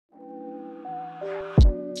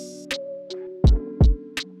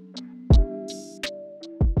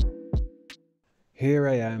Here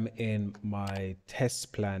I am in my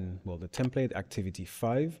test plan, well, the template activity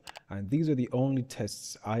 5, and these are the only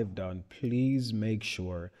tests I've done. Please make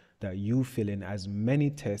sure that you fill in as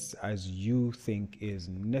many tests as you think is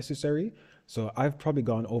necessary. So I've probably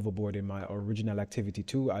gone overboard in my original activity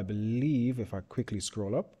 2. I believe if I quickly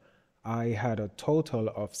scroll up, I had a total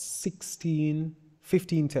of 15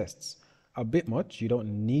 tests. A bit much. You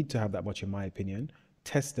don't need to have that much in my opinion.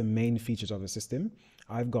 Test the main features of the system.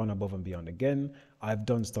 I've gone above and beyond again. I've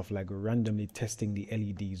done stuff like randomly testing the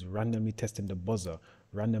LEDs, randomly testing the buzzer,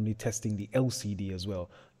 randomly testing the LCD as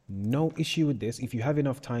well. No issue with this. If you have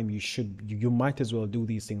enough time, you might as well do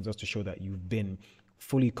these things just to show that you've been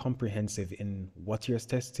fully comprehensive in what you're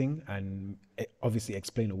testing and obviously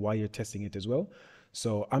explain why you're testing it as well.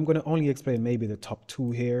 So I'm going to only explain maybe the top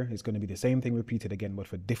 2 here. It's going to be the same thing repeated again, but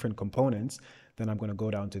for different components. Then I'm going to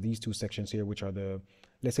go down to these 2 sections here, which are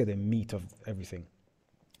let's say the meat of everything.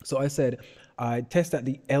 So I said, I test that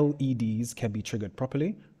the LEDs can be triggered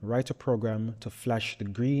properly, write a program to flash the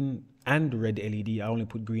green and red LED. I only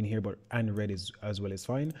put green here, but and red as well is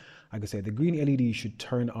fine. I could say the green LED should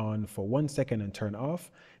turn on for 1 second and turn off.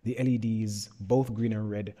 The LEDs, both green and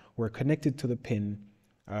red, were connected to the pin.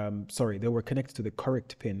 They were connected to the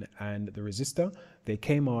correct pin and the resistor. They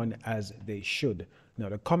came on as they should. Now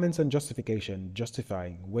the comments and justification,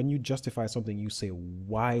 justifying. When you justify something, you say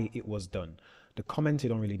why it was done. The comment, you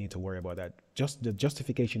don't really need to worry about that. Just the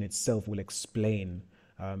justification itself will explain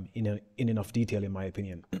in enough detail, in my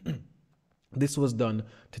opinion. This was done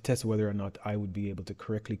to test whether or not I would be able to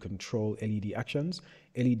correctly control LED actions.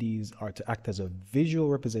 LEDs are to act as a visual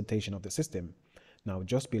representation of the system. Now,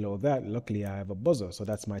 just below that, luckily I have a buzzer, so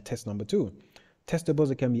that's my test number 2. Test the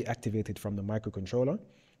buzzer can be activated from the microcontroller.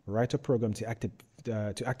 Write a program to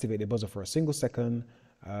activate the buzzer for a single second,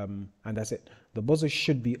 and that's it. The buzzer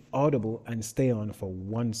should be audible and stay on for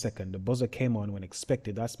 1 second. The buzzer came on when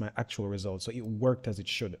expected. That's my actual result, so it worked as it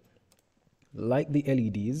should. Like the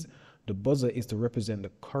LEDs, the buzzer is to represent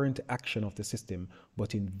the current action of the system,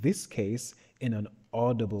 but in this case, in an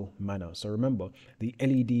audible manner. So remember, the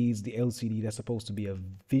LEDs, the LCD, they're supposed to be a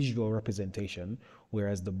visual representation,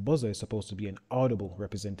 whereas the buzzer is supposed to be an audible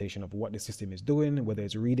representation of what the system is doing, whether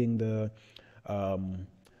it's reading the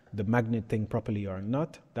magnet thing properly or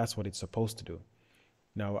not. That's what it's supposed to do.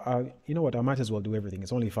 Now, you know what? I might as well do everything.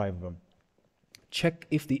 It's only 5 of them. Check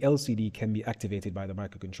if the LCD can be activated by the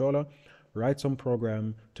microcontroller. Write some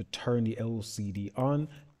program to turn the LCD on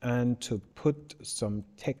and to put some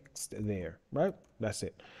text there, right? That's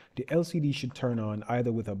it. The LCD should turn on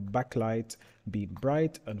either with a backlight being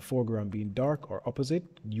bright and foreground being dark or opposite.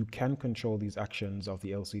 You can control these actions of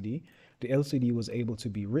the LCD. The LCD was able to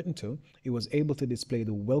be written to. It was able to display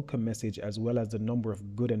the welcome message as well as the number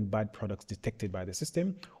of good and bad products detected by the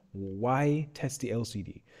system. Why test the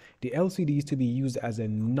LCD? The LCD is to be used as a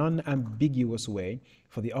non-ambiguous way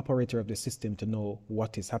for the operator of the system to know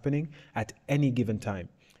what is happening at any given time.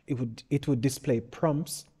 It would display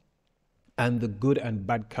prompts and the good and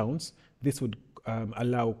bad counts. This would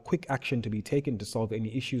allow quick action to be taken to solve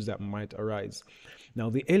any issues that might arise. Now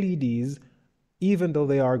the LEDs, even though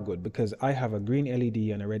they are good, because I have a green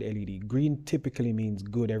LED and a red LED. Green typically means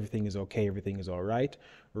good, everything is okay, everything is all right.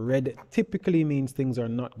 Red typically means things are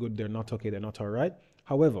not good, they're not okay, they're not all right.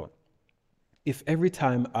 However, if every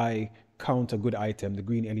time I count a good item, the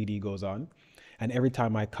green LED goes on, and every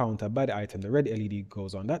time I count a bad item, the red LED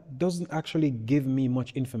goes on, that doesn't actually give me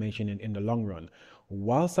much information in the long run.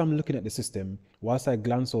 Whilst I'm looking at the system, whilst I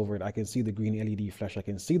glance over it, I can see the green LED flash, I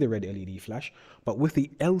can see the red LED flash, but with the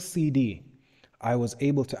LCD, I was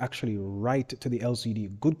able to actually write to the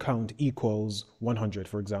LCD, good count equals 100,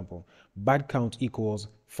 for example. Bad count equals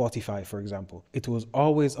 45, for example. It was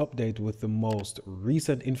always updated with the most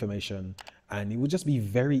recent information, and it would just be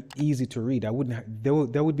very easy to read.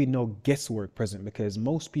 There would be no guesswork present because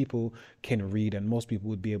most people can read, and most people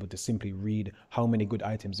would be able to simply read how many good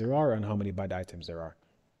items there are and how many bad items there are.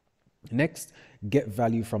 Next, get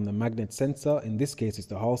value from the magnet sensor. In this case, it's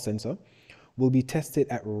the Hall sensor. Will be tested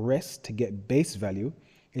at rest to get base value.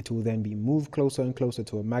 It will then be moved closer and closer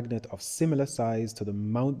to a magnet of similar size to the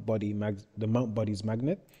mount body's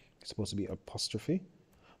magnet. It's supposed to be apostrophe.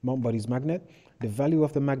 Mount body's magnet. The value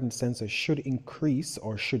of the magnet sensor should increase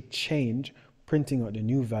or should change, printing out the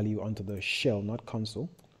new value onto the shell, not console.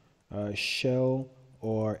 Shell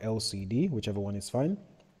or LCD, whichever one is fine.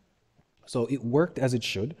 So it worked as it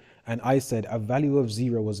should, and I said a value of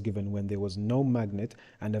 0 was given when there was no magnet,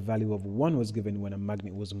 and a value of 1 was given when a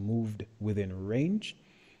magnet was moved within range.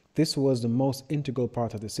 This was the most integral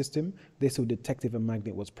part of the system. This would detect if a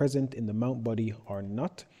magnet was present in the mount body or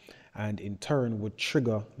not, and in turn would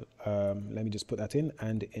trigger, let me just put that in,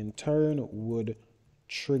 and in turn would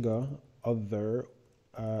trigger other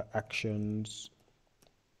actions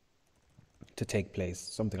to take place,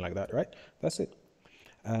 something like that, right? That's it.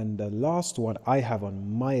 And the last one I have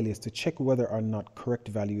on my list to check whether or not correct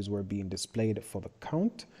values were being displayed for the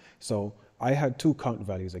count. So I had two count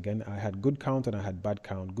values again. I had good count and I had bad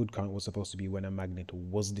count. Good count was supposed to be when a magnet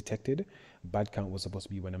was detected. Bad count was supposed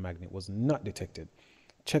to be when a magnet was not detected.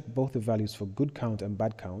 Check both the values for good count and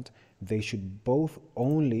bad count. They should both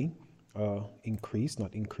only increase,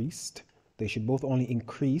 not increased. They should both only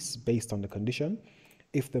increase based on the condition.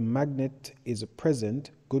 If the magnet is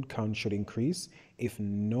present, good count should increase. If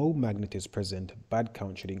no magnet is present, bad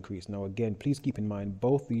count should increase. Now again, please keep in mind,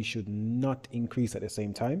 both these should not increase at the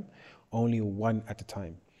same time, only one at a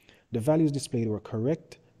time. The values displayed were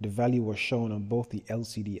correct. The value was shown on both the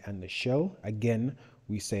LCD and the shell. Again,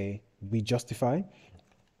 we say we justify.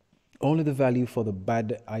 Only the value for the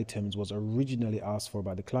bad items was originally asked for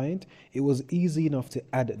by the client. It was easy enough to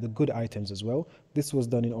add the good items as well. This was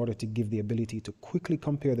done in order to give the ability to quickly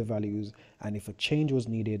compare the values, and if a change was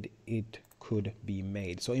needed, it could be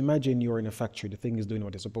made. So imagine you're in a factory, the thing is doing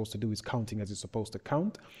what it's supposed to do, is counting as it's supposed to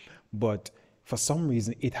count, but for some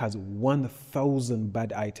reason it has 1,000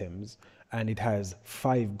 bad items and it has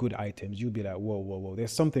 5 good items. You'll be like, whoa,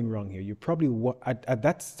 there's something wrong here. You probably, at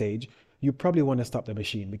that stage, you probably want to stop the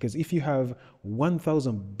machine, because if you have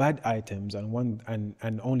 1,000 bad items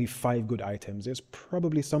and only 5 good items, there's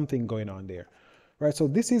probably something going on there, right? So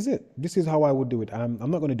this is it. This is how I would do it. I'm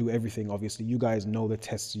not going to do everything, obviously. You guys know the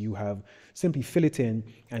tests you have. Simply fill it in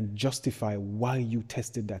and justify why you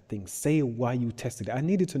tested that thing. Say why you tested it. I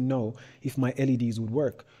needed to know if my LEDs would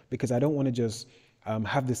work, because I don't want to just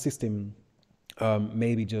have the system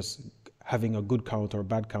maybe just having a good count or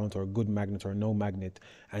bad count or a good magnet or no magnet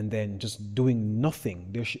and then just doing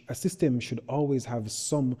nothing. A system should always have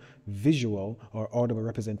some visual or audible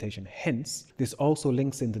representation. Hence, this also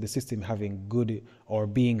links into the system having good or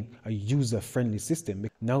being a user-friendly system.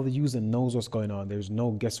 Now the user knows what's going on. There's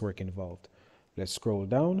no guesswork involved. Let's scroll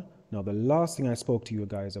down. Now, the last thing I spoke to you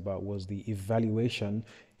guys about was the evaluation.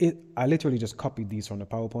 I literally just copied these from the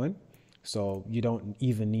PowerPoint. So you don't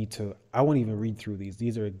even need to, I won't even read through these.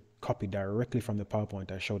 These are copied directly from the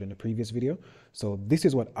PowerPoint I showed in the previous video. So this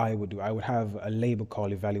is what I would do. I would have a label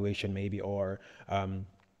called evaluation maybe, or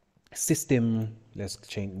system, let's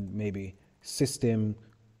change, maybe system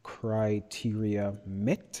criteria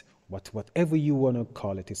met. Whatever you want to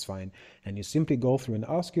call it is fine. And you simply go through and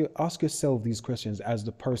ask yourself these questions as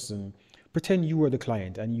the person. Pretend you were the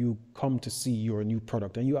client and you come to see your new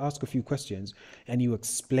product and you ask a few questions and you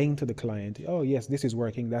explain to the client, oh yes, this is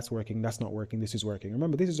working, that's not working, this is working.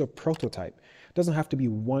 Remember, this is a prototype. It doesn't have to be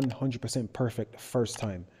 100% perfect the first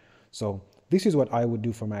time. So this is what I would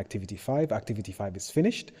do for my activity 5. Activity 5 is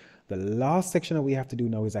finished. The last section that we have to do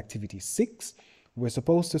now is activity 6. We're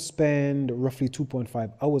supposed to spend roughly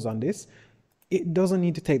 2.5 hours on this. It doesn't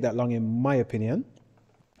need to take that long in my opinion.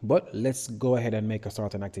 But let's go ahead and make a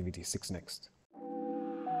start on activity 6 next.